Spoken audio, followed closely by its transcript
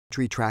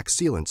tract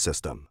sealant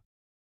system.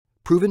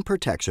 Proven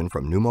protection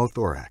from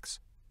pneumothorax.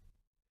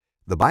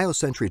 The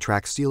BioSentry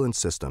tract sealant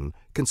system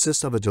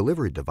consists of a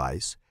delivery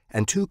device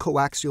and two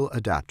coaxial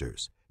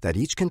adapters that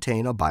each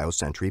contain a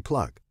BioSentry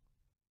plug.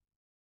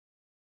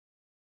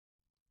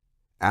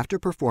 After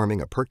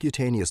performing a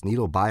percutaneous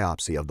needle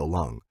biopsy of the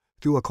lung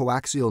through a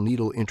coaxial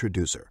needle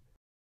introducer,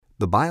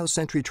 the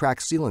BioSentry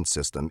tract sealant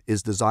system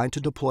is designed to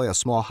deploy a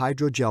small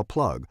hydrogel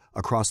plug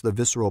across the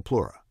visceral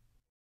pleura.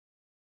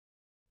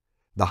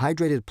 The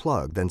hydrated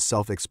plug then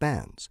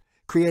self-expands,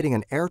 creating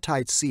an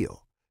airtight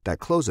seal that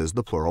closes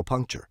the pleural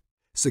puncture,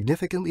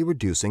 significantly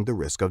reducing the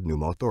risk of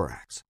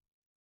pneumothorax.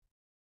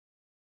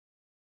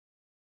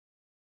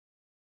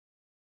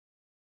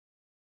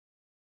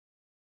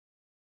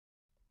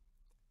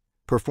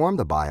 Perform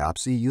the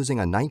biopsy using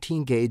a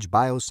 19-gauge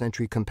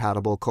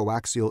BioSentry-compatible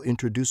coaxial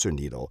introducer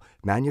needle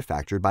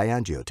manufactured by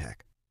Angiotech.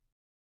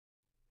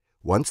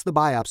 Once the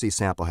biopsy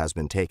sample has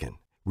been taken,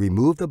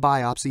 remove the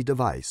biopsy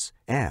device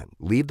and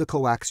leave the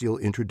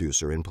coaxial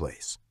introducer in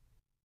place.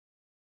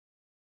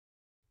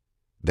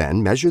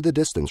 Then measure the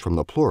distance from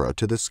the pleura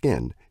to the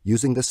skin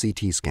using the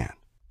CT scan.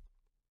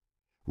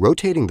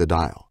 Rotating the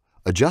dial,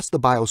 adjust the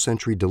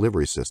BioSentry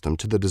delivery system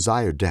to the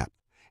desired depth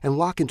and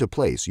lock into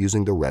place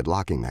using the red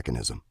locking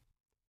mechanism.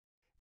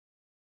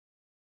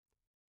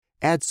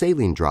 Add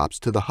saline drops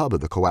to the hub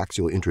of the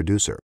coaxial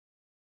introducer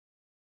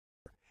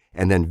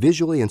and then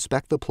visually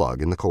inspect the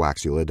plug in the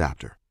coaxial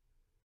adapter.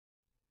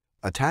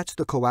 Attach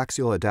the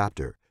coaxial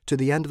adapter to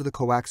the end of the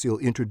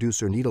coaxial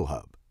introducer needle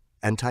hub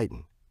and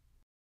tighten.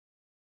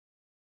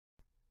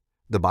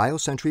 The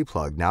BioSentry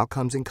plug now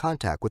comes in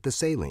contact with the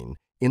saline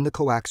in the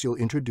coaxial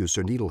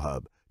introducer needle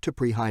hub to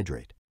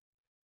prehydrate.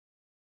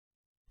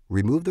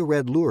 Remove the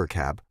red lure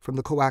cap from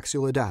the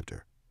coaxial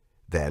adapter.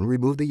 Then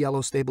remove the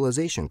yellow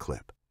stabilization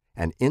clip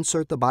and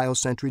insert the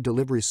BioSentry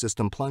delivery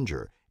system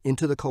plunger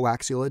into the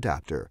coaxial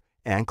adapter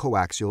and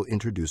coaxial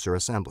introducer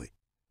assembly.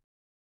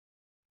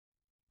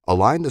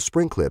 Align the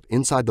spring clip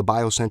inside the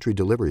BioSentry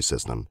delivery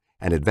system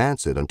and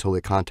advance it until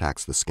it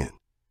contacts the skin.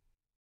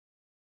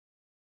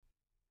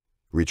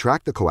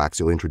 Retract the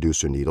coaxial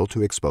introducer needle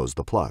to expose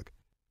the plug.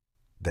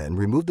 Then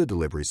remove the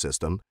delivery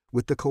system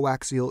with the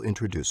coaxial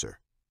introducer.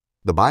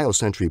 The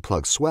BioSentry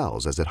plug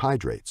swells as it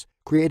hydrates,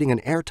 creating an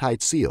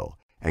airtight seal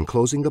and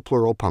closing the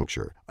pleural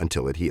puncture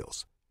until it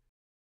heals.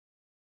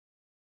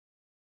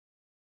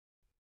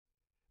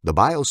 The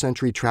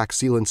BioSentry tract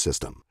sealant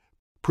system,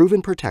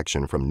 proven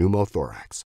protection from pneumothorax.